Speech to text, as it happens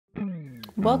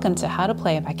Welcome to How to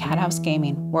Play by Cathouse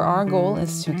Gaming, where our goal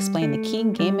is to explain the key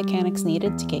game mechanics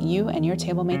needed to get you and your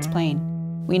table mates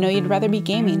playing. We know you'd rather be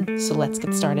gaming, so let's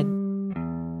get started.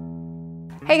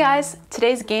 Hey guys,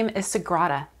 today's game is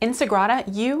Sagrada. In Sagrada,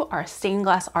 you are a stained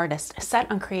glass artist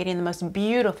set on creating the most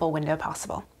beautiful window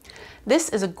possible. This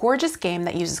is a gorgeous game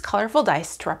that uses colorful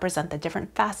dice to represent the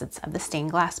different facets of the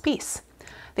stained glass piece.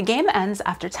 The game ends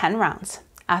after 10 rounds.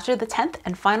 After the 10th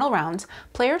and final round,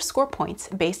 players score points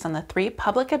based on the 3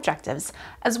 public objectives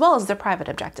as well as their private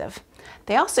objective.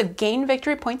 They also gain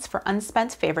victory points for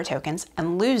unspent favor tokens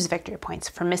and lose victory points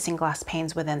for missing glass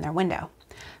panes within their window.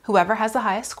 Whoever has the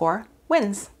highest score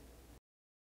wins.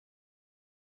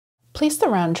 Place the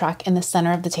round track in the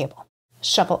center of the table.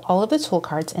 Shuffle all of the tool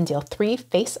cards and deal 3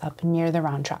 face up near the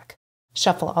round track.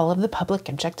 Shuffle all of the public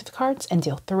objective cards and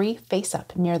deal 3 face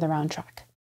up near the round track.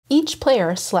 Each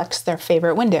player selects their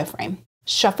favorite window frame.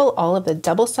 Shuffle all of the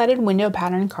double-sided window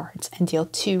pattern cards and deal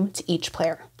 2 to each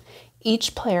player.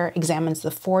 Each player examines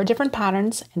the 4 different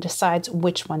patterns and decides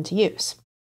which one to use.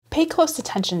 Pay close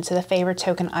attention to the favor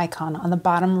token icon on the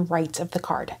bottom right of the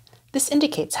card. This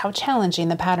indicates how challenging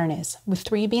the pattern is, with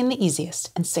 3 being the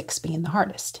easiest and 6 being the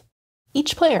hardest.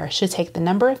 Each player should take the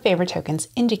number of favor tokens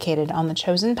indicated on the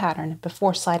chosen pattern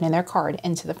before sliding their card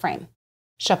into the frame.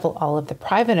 Shuffle all of the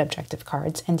private objective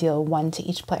cards and deal 1 to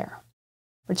each player.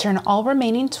 Return all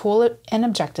remaining tool and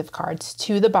objective cards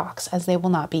to the box as they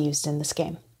will not be used in this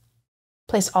game.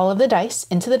 Place all of the dice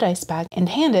into the dice bag and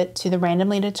hand it to the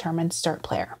randomly determined start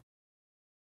player.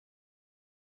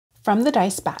 From the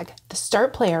dice bag, the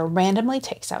start player randomly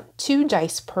takes out 2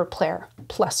 dice per player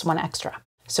plus 1 extra,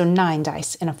 so 9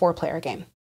 dice in a 4-player game.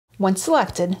 Once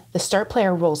selected, the start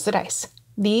player rolls the dice.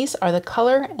 These are the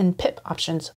color and pip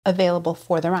options available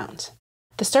for the round.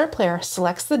 The start player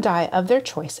selects the die of their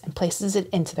choice and places it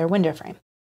into their window frame.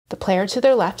 The player to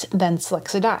their left then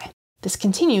selects a die. This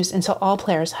continues until all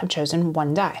players have chosen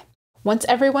 1 die. Once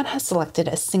everyone has selected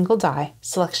a single die,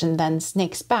 selection then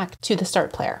snakes back to the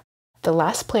start player. The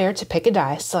last player to pick a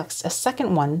die selects a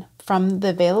second one from the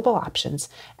available options,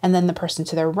 and then the person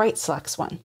to their right selects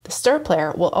one. The start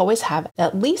player will always have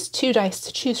at least 2 dice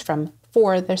to choose from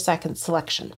for their second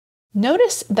selection.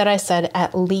 Notice that I said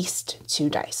at least 2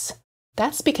 dice.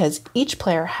 That's because each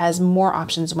player has more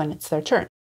options when it's their turn.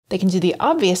 They can do the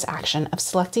obvious action of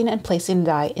selecting and placing a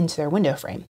die into their window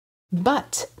frame,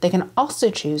 but they can also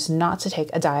choose not to take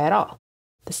a die at all.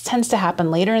 This tends to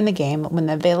happen later in the game when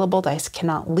the available dice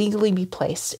cannot legally be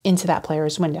placed into that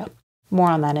player's window. More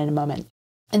on that in a moment.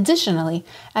 Additionally,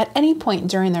 at any point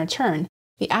during their turn,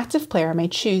 the active player may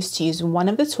choose to use one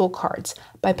of the tool cards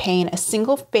by paying a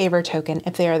single favor token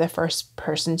if they are the first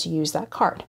person to use that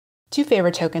card. 2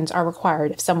 favor tokens are required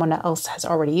if someone else has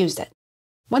already used it.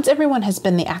 Once everyone has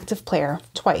been the active player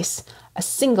twice, a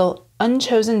single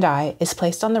unchosen die is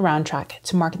placed on the round track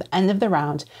to mark the end of the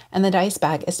round, and the dice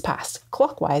bag is passed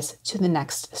clockwise to the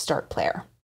next start player.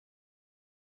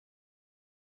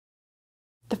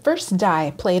 The first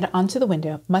die played onto the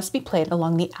window must be played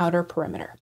along the outer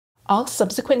perimeter. All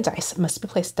subsequent dice must be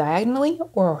placed diagonally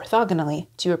or orthogonally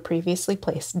to a previously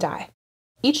placed die.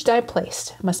 Each die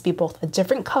placed must be both a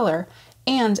different color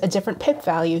and a different pip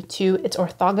value to its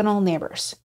orthogonal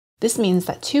neighbors. This means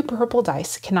that 2 purple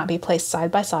dice cannot be placed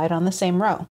side by side on the same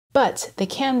row, but they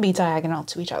can be diagonal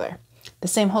to each other. The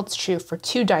same holds true for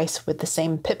 2 dice with the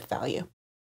same pip value.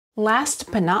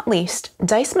 Last but not least,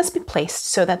 dice must be placed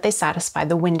so that they satisfy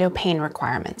the window pane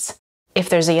requirements. If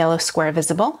there's a yellow square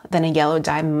visible, then a yellow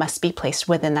die must be placed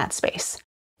within that space.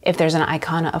 If there's an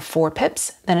icon of 4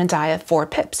 pips, then a die of 4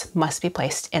 pips must be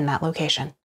placed in that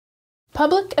location.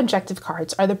 Public objective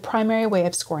cards are the primary way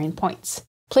of scoring points.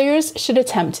 Players should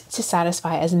attempt to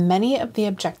satisfy as many of the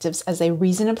objectives as they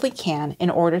reasonably can in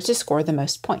order to score the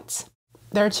most points.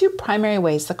 There are 2 primary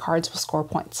ways the cards will score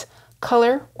points: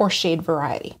 color or shade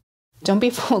variety. Don't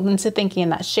be fooled into thinking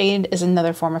that shade is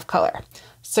another form of color.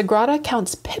 Sagrada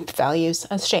counts pip values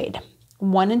as shade.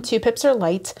 1 and 2 pips are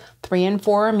light, 3 and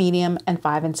 4 are medium, and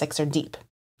 5 and 6 are deep.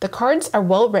 The cards are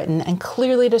well written and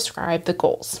clearly describe the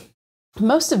goals.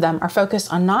 Most of them are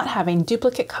focused on not having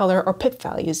duplicate color or pip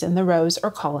values in the rows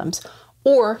or columns,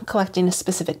 or collecting a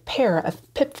specific pair of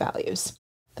pip values.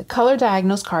 The color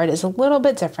diagonals card is a little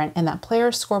bit different in that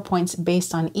players score points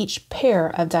based on each pair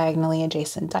of diagonally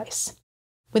adjacent dice.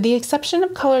 With the exception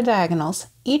of color diagonals,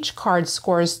 each card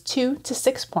scores 2 to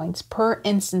 6 points per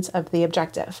instance of the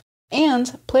objective,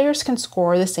 and players can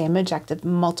score the same objective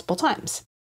multiple times.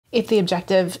 If the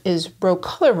objective is row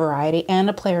color variety and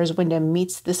a player's window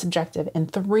meets this objective in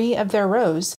 3 of their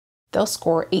rows, they'll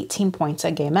score 18 points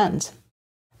at game end.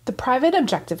 The private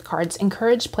objective cards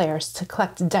encourage players to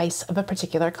collect dice of a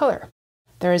particular color.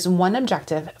 There is one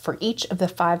objective for each of the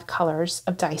 5 colors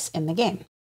of dice in the game.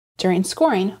 During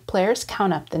scoring, players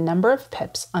count up the number of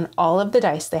pips on all of the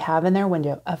dice they have in their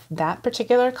window of that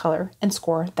particular color and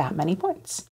score that many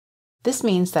points. This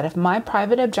means that if my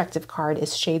private objective card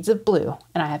is shades of blue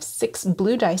and I have 6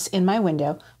 blue dice in my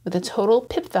window with a total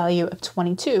pip value of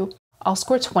 22, I'll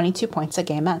score 22 points at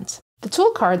game ends. The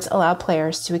tool cards allow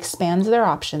players to expand their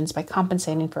options by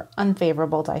compensating for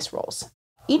unfavorable dice rolls.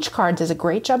 Each card does a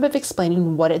great job of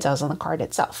explaining what it does on the card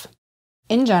itself.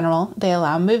 In general, they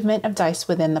allow movement of dice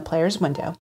within the player's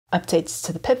window, updates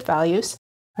to the pip values,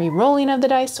 re-rolling of the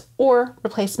dice, or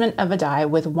replacement of a die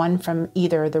with one from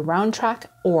either the round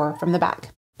track or from the bag.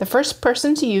 The first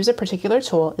person to use a particular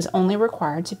tool is only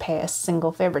required to pay a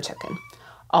single favor token.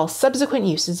 All subsequent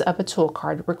uses of a tool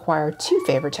card require 2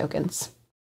 favor tokens.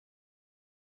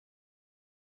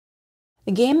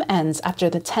 The game ends after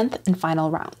the 10th and final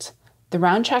round. The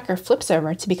round tracker flips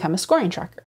over to become a scoring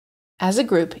tracker. As a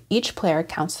group, each player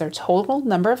counts their total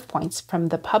number of points from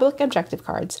the public objective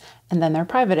cards and then their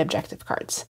private objective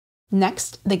cards.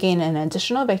 Next, they gain an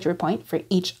additional victory point for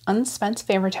each unspent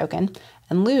favor token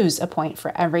and lose a point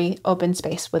for every open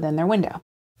space within their window.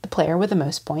 The player with the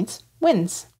most points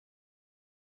wins.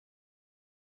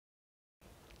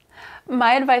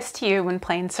 My advice to you when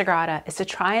playing Sagrada is to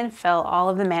try and fill all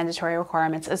of the mandatory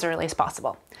requirements as early as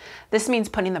possible. This means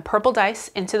putting the purple dice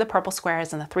into the purple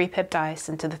squares and the 3 pip dice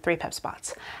into the 3 pip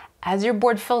spots. As your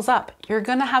board fills up, you're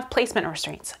going to have placement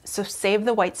restraints, so save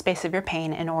the white space of your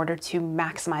pane in order to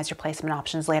maximize your placement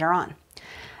options later on.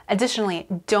 Additionally,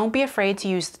 don't be afraid to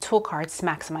use the tool cards to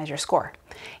maximize your score.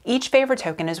 Each favor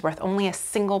token is worth only a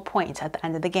single point at the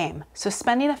end of the game, so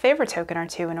spending a favor token or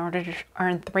 2 in order to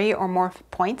earn 3 or more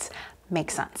points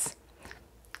makes sense.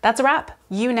 That's a wrap.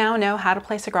 You now know how to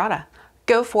play Sagrada.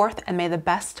 Go forth and may the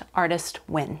best artist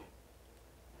win.